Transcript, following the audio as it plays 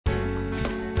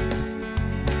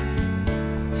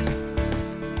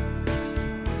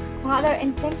Father,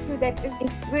 and thank you that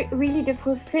it's really the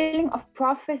fulfilling of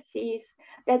prophecies,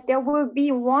 that there will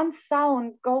be one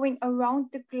sound going around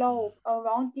the globe,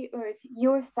 around the earth,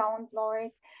 your sound, Lord.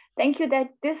 Thank you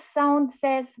that this sound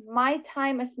says, my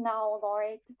time is now,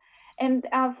 Lord. And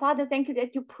Father, thank you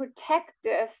that you protect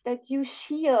us, that you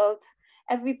shield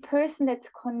every person that's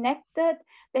connected,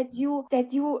 that you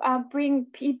bring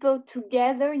people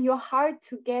together, your heart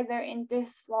together in this,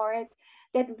 Lord,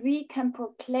 that we can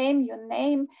proclaim your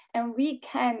name and we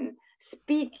can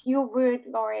speak your word,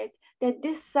 Lord, that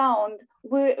this sound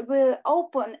will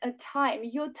open a time,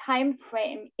 your time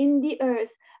frame in the earth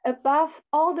above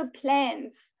all the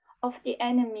plans of the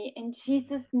enemy. In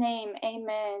Jesus' name,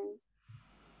 amen.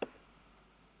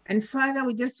 And Father,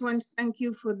 we just want to thank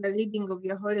you for the leading of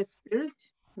your Holy Spirit.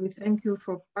 We thank you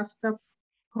for Pastor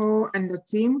Paul and the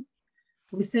team.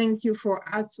 We thank you for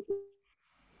us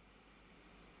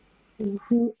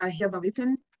who are here but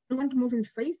listen. We want to move in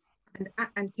faith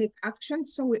and take action.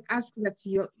 So we ask that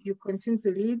you continue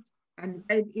to lead and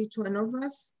guide each one of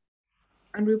us.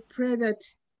 And we pray that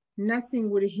nothing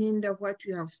will hinder what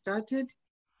you have started,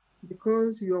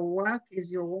 because your work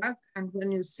is your work. And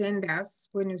when you send us,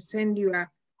 when you send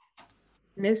your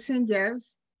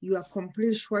messengers, you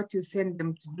accomplish what you send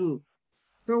them to do.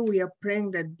 So we are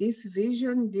praying that this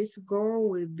vision, this goal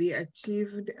will be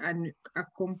achieved and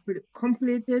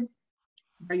completed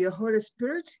by your Holy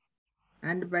Spirit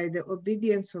and by the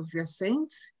obedience of your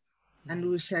saints. And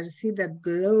we shall see the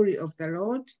glory of the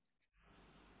Lord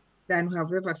than we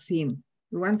have ever seen.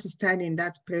 We want to stand in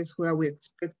that place where we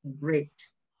expect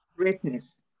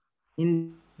greatness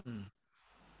in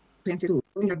 22,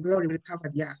 when your glory will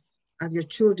cover the earth, as your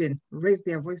children raise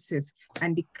their voices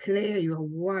and declare your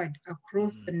word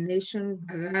across the nation,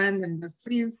 the land, and the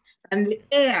seas, and the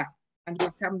air, and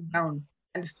will come down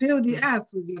and fill the earth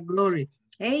with your glory.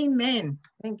 Amen.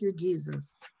 Thank you,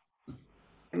 Jesus.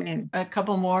 Amen. A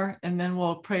couple more, and then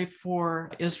we'll pray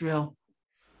for Israel.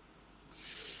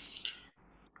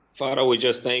 Father, we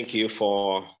just thank you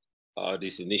for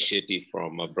this initiative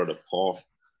from my brother Paul.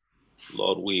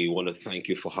 Lord, we want to thank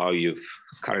you for how you've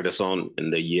carried us on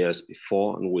in the years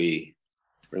before, and we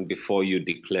bring before you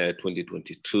declare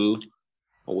 2022.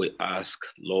 And we ask,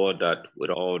 Lord, that with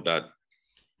all that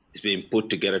is being put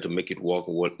together to make it work,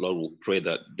 Lord, we pray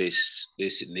that this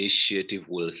initiative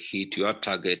will hit your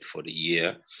target for the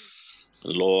year.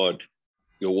 Lord,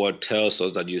 your word tells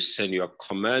us that you send your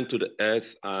command to the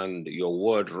earth and your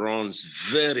word runs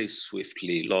very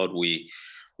swiftly. Lord, we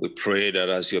pray that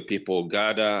as your people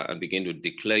gather and begin to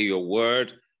declare your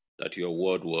word, that your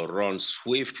word will run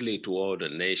swiftly to all the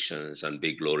nations and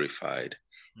be glorified.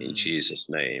 In Jesus'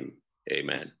 name,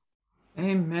 amen.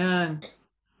 Amen.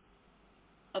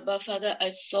 Abba, Father, I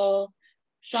saw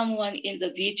someone in the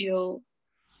video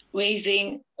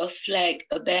waving a flag,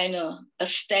 a banner, a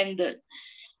standard.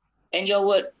 And your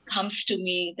word comes to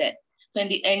me that when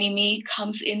the enemy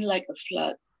comes in like a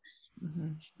flood,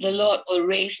 the Lord will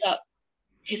raise up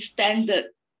his standard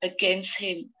against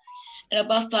him. And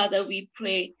Abba, Father, we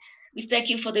pray, we thank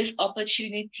you for this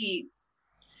opportunity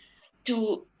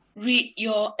to read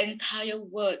your entire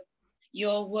word,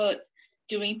 your word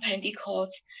during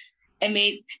Pentecost. And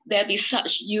may there be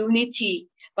such unity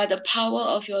by the power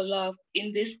of your love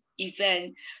in this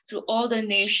event through all the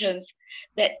nations,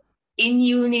 that in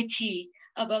unity,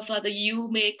 Abba Father, you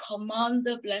may command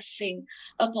the blessing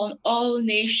upon all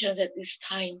nations at this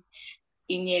time.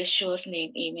 In Yeshua's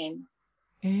name, amen.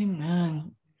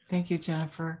 Amen. Thank you,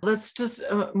 Jennifer. Let's just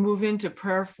move into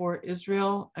prayer for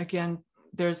Israel. Again,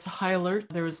 there's high alert.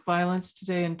 There was violence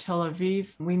today in Tel Aviv.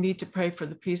 We need to pray for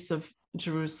the peace of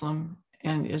Jerusalem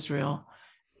and Israel.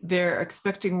 They're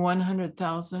expecting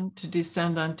 100,000 to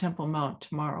descend on Temple Mount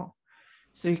tomorrow.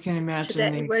 So you can imagine.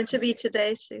 Today, we're to be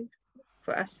today, Sue,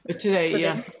 for us. Today,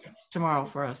 yeah. It's tomorrow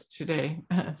for us. Today,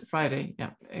 Friday,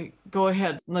 yeah. Go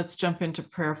ahead. Let's jump into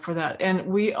prayer for that. And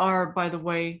we are, by the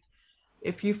way,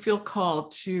 if you feel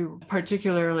called to,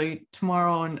 particularly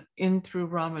tomorrow and in through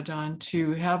Ramadan,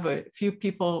 to have a few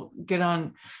people get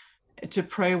on to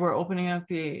pray, we're opening up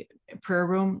the prayer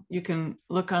room. You can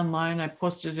look online. I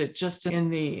posted it just in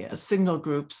the signal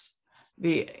groups.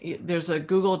 There's a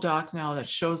Google Doc now that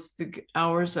shows the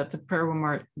hours that the prayer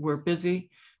room we're busy,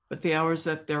 but the hours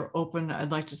that they're open,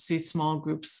 I'd like to see small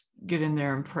groups get in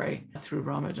there and pray through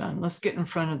Ramadan. Let's get in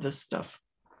front of this stuff.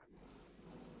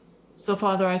 So,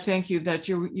 Father, I thank you that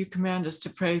you command us to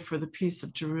pray for the peace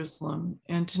of Jerusalem.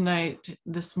 And tonight,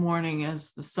 this morning,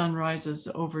 as the sun rises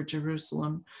over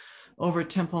Jerusalem, over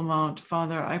Temple Mount,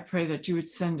 Father, I pray that you would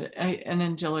send an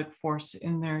angelic force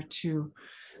in there to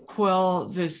quell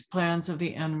these plans of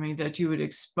the enemy, that you would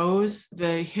expose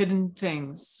the hidden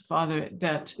things, Father,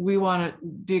 that we want to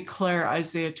declare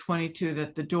Isaiah 22,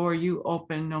 that the door you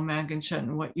open, no man can shut,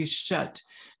 and what you shut,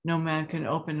 no man can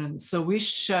open. And so we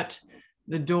shut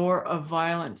the door of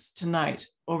violence tonight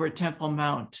over Temple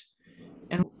Mount,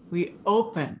 and we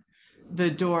open the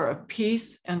door of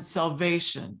peace and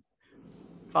salvation.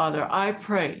 Father, I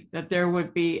pray that there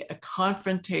would be a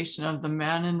confrontation of the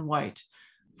man in white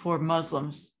for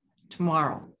Muslims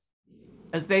tomorrow.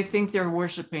 As they think they're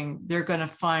worshiping, they're going to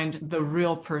find the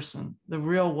real person, the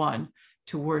real one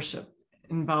to worship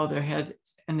and bow their head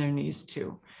and their knees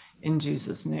to, in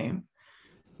Jesus' name.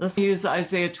 Let's use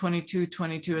Isaiah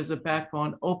 22:22 as a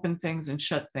backbone, open things and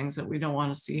shut things that we don't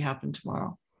want to see happen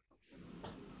tomorrow.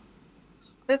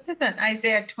 This isn't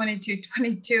Isaiah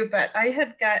 22:22, but I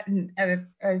had gotten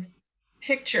a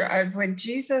picture of when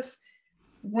Jesus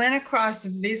went across the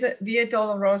Via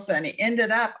Dolorosa and he ended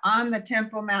up on the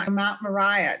Temple Mount, Mount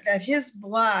Moriah, that his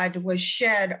blood was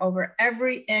shed over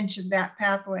every inch of that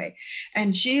pathway.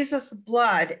 And Jesus'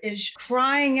 blood is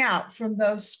crying out from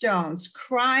those stones,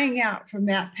 crying out from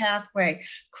that pathway,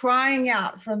 crying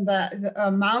out from the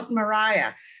Mount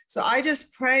Moriah. So I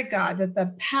just pray, God, that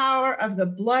the power of the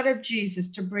blood of Jesus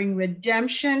to bring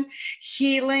redemption,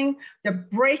 healing, the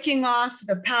breaking off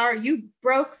the power, you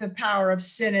broke the power of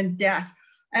sin and death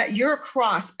at your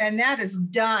cross, and that is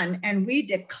done. And we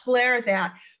declare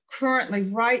that currently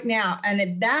right now.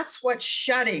 And that's what's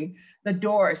shutting the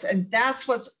doors, and that's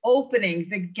what's opening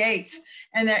the gates.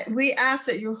 And that we ask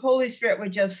that your Holy Spirit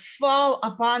would just fall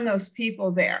upon those people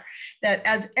there, that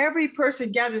as every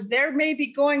person gathers, they may be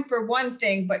going for one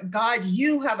thing, but God,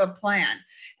 you have a plan,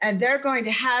 and they're going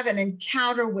to have an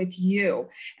encounter with you.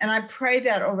 And I pray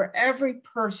that over every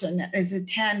person that is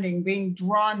attending, being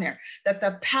drawn there, that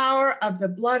the power of the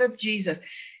blood of Jesus,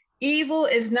 evil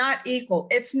is not equal.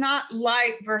 It's not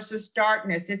light versus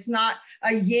darkness. It's not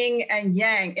a yin and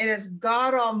yang. It is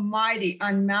God Almighty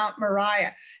on Mount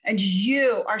Moriah. And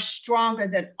you are stronger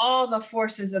than all the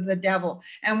forces of the devil.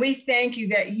 And we thank you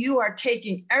that you are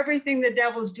taking everything the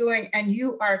devil's doing and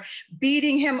you are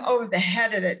beating him over the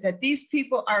head of it, that these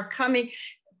people are coming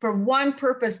for one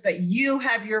purpose, but you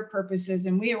have your purposes.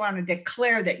 And we want to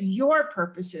declare that your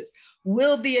purposes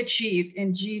will be achieved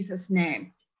in Jesus'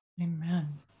 name. Amen.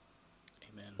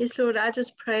 Yes, Lord, I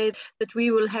just pray that we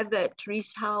will have that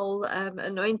Reese Howell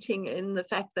anointing in the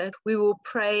fact that we will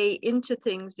pray into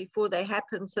things before they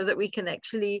happen so that we can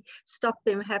actually stop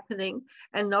them happening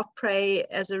and not pray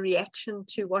as a reaction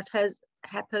to what has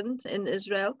happened in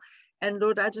Israel. And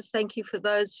Lord, I just thank you for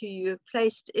those who you have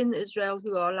placed in Israel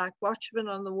who are like watchmen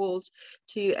on the walls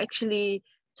to actually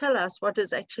tell us what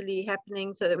is actually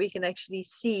happening so that we can actually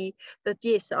see that,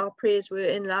 yes, our prayers were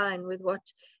in line with what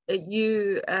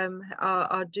you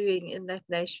are doing in that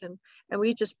nation. And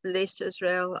we just bless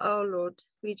Israel. Oh, Lord,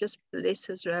 we just bless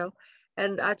Israel.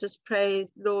 And I just pray,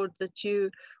 Lord, that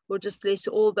you will just bless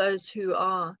all those who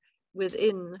are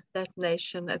within that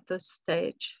nation at this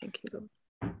stage. Thank you,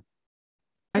 Lord.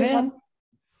 Amen.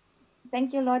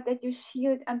 Thank you, Lord, that you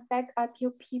shield and back up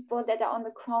your people that are on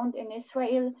the ground in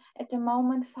Israel at the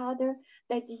moment, Father,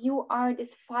 that you are this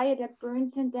fire that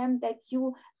burns in them, that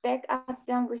you back up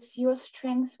them with your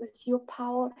strength, with your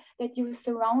power, that you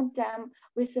surround them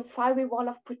with a fiery wall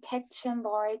of protection,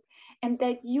 Lord, and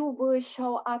that you will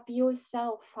show up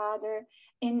yourself, Father,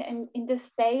 in this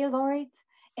day, Lord,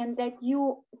 and that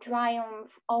you triumph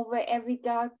over every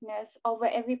darkness, over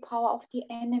every power of the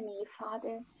enemy,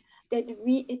 Father. That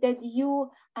you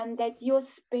and that your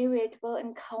spirit will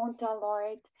encounter,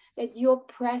 Lord, that your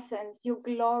presence, your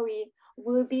glory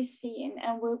will be seen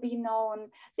and will be known,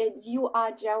 that you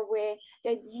are Yahweh,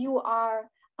 that you are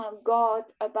God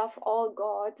above all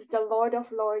gods, the Lord of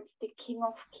lords, the King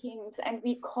of kings, and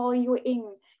we call you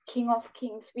in, King of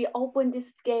kings. We open this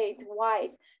gate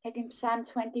wide, like in Psalm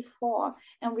 24,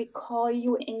 and we call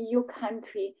you in your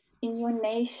country, in your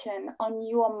nation, on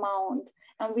your mount.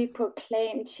 And we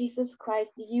proclaim, Jesus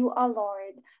Christ, you are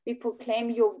Lord. We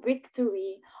proclaim your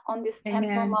victory on this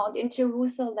Temple Mount in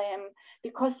Jerusalem,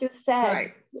 because you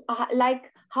said,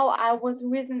 like how I was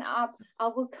risen up, I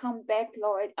will come back,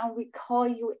 Lord. And we call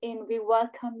you in, we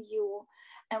welcome you,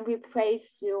 and we praise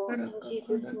you in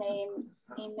Jesus' name.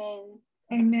 Amen.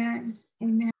 Amen.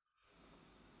 Amen.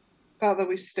 Father,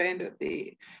 we stand at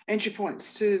the entry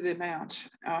points to the mount,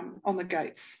 on the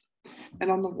gates and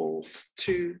on the walls,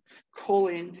 to call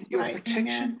in your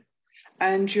protection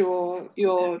and your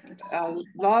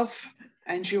love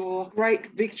and your great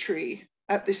victory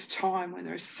at this time when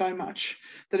there is so much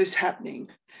that is happening.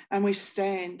 And we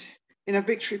stand in a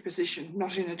victory position,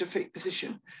 not in a defeat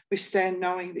position. We stand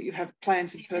knowing that you have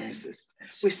plans and purposes.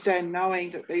 We stand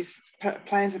knowing that these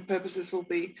plans and purposes will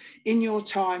be in your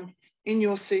time, in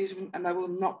your season, and they will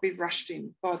not be rushed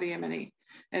in by the enemy.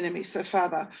 So,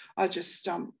 Father, I just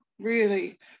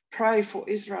really pray for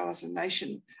Israel as a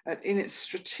nation in its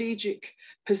strategic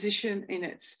position, in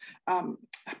its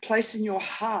place in your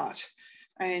heart.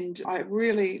 And I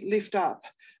really lift up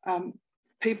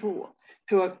people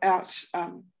who are out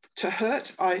to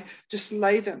hurt. I just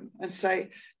lay them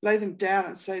down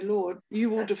and say, Lord, you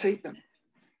will defeat them.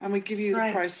 And we give you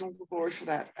the praise and the glory for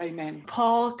that. Amen.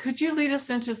 Paul, could you lead us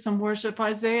into some worship?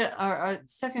 Isaiah, or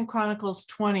 2 Chronicles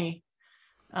 20.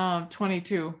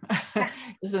 22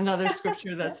 is another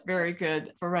scripture that's very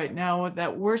good for right now.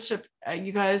 That worship,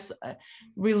 you guys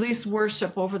release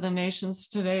worship over the nations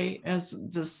today as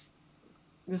this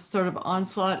sort of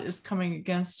onslaught is coming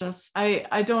against us.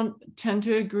 I don't tend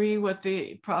to agree with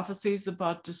the prophecies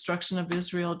about destruction of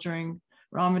Israel during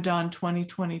Ramadan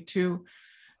 2022,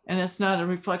 and it's not a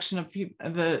reflection of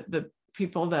the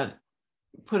people that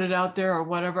put it out there or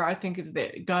whatever. I think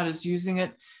that God is using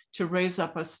it to raise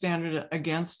up a standard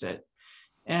against it,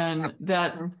 and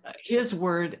that his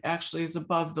word actually is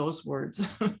above those words.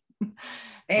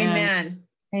 Amen.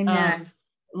 Amen.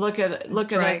 Look at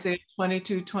Isaiah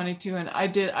 22:22, and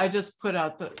I just put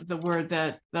out the word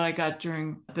that I got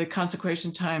during the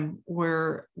consecration time,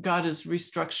 where God is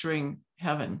restructuring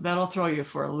heaven. That'll throw you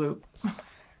for a loop.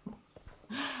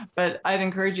 But I'd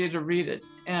encourage you to read it,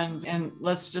 and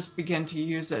let's just begin to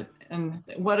use it. And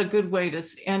what a good way to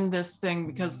end this thing,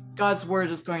 because God's word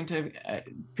is going to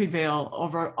prevail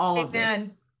over all of this.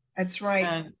 That's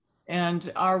right.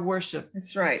 And our worship,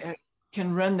 that's right,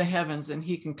 can rend the heavens, and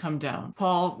he can come down.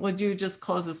 Paul, would you just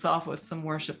close us off with some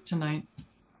worship tonight?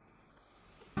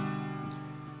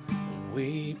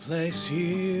 We place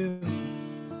you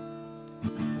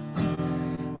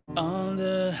on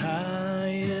the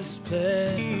highest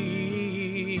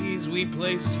place. We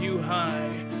place you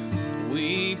high.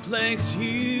 We place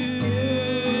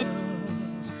you,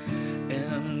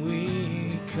 and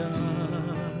we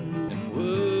come and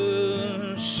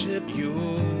worship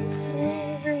your feet.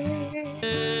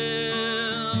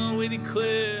 We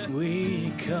declare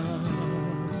we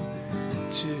come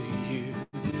to you,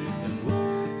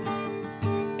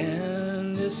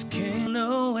 and this kingdom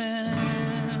no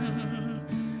end,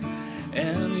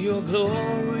 and your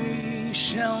glory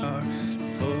shall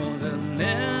for the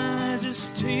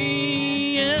majesty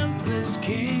and bliss.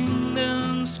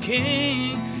 Kingdom's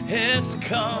King has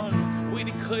come, we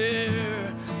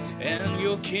declare, and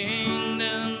your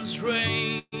kingdom's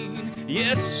reign.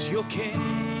 Yes, your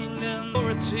kingdom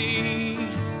authority.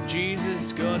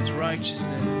 Jesus, God's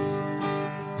righteousness.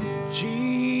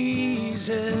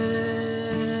 Jesus,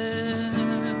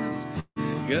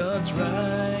 God's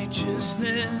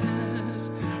righteousness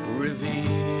revealed.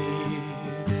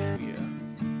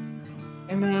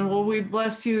 Amen. Well, we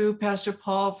bless you, Pastor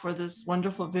Paul, for this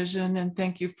wonderful vision, and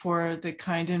thank you for the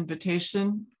kind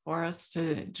invitation for us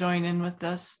to join in with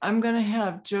us. I'm going to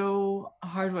have Joe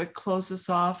Hardwick close us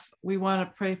off. We want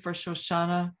to pray for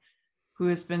Shoshana, who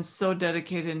has been so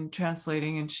dedicated in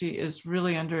translating, and she is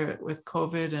really under it with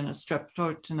COVID and a strep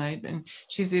throat tonight, and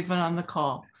she's even on the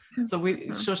call. So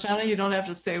Shoshana, you don't have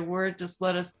to say a word, just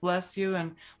let us bless you,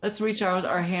 and let's reach out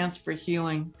our hands for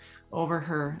healing over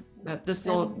her, that this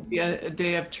will be a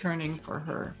day of turning for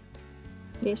her.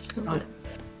 Yes, Lord.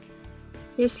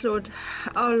 Yes, Lord.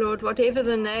 Oh, Lord, whatever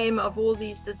the name of all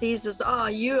these diseases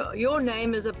are, your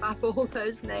name is above all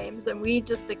those names. And we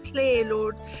just declare,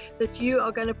 Lord, that you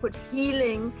are going to put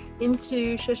healing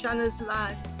into Shoshana's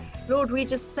life. Lord, we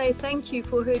just say thank you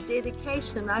for her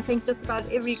dedication. I think just about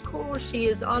every call she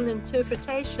is on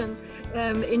interpretation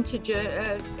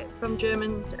from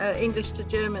German, English to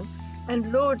German.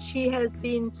 And Lord, she has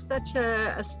been such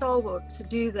a stalwart to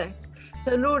do that.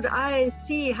 So Lord, I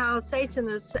see how Satan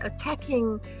is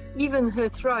attacking even her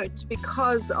throat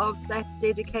because of that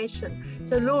dedication.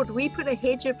 So Lord, we put a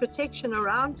hedge of protection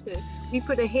around her. We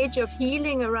put a hedge of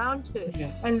healing around her.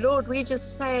 Yes. And Lord, we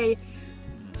just say,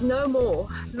 no more.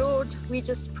 Lord, we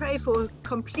just pray for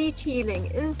complete healing,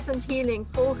 instant healing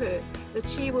for her, that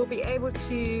she will be able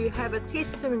to have a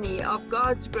testimony of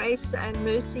God's grace and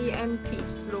mercy and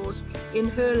peace, Lord, in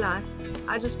her life.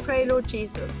 I just pray, Lord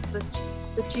Jesus, that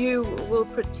you will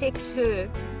protect her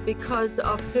because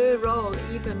of her role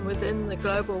even within the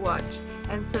Global Watch.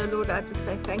 And so, Lord, I just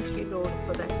say thank you, Lord,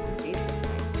 for that in Jesus'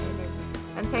 name. Amen.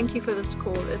 And thank you for this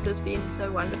call. It has been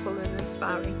so wonderful and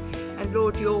inspiring. And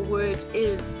Lord, your word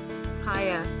is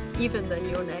higher even than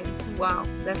your name. Wow,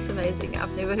 that's amazing.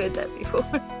 I've never heard that before.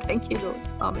 Thank you, Lord.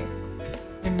 Amen.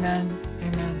 Amen.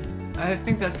 Amen. I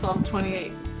think that's Psalm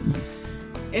 28.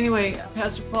 Anyway,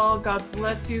 Pastor Paul, God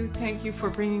bless you. Thank you for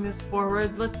bringing this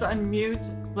forward. Let's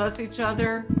unmute, bless each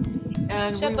other,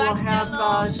 and we will have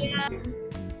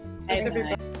Bless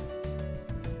everybody.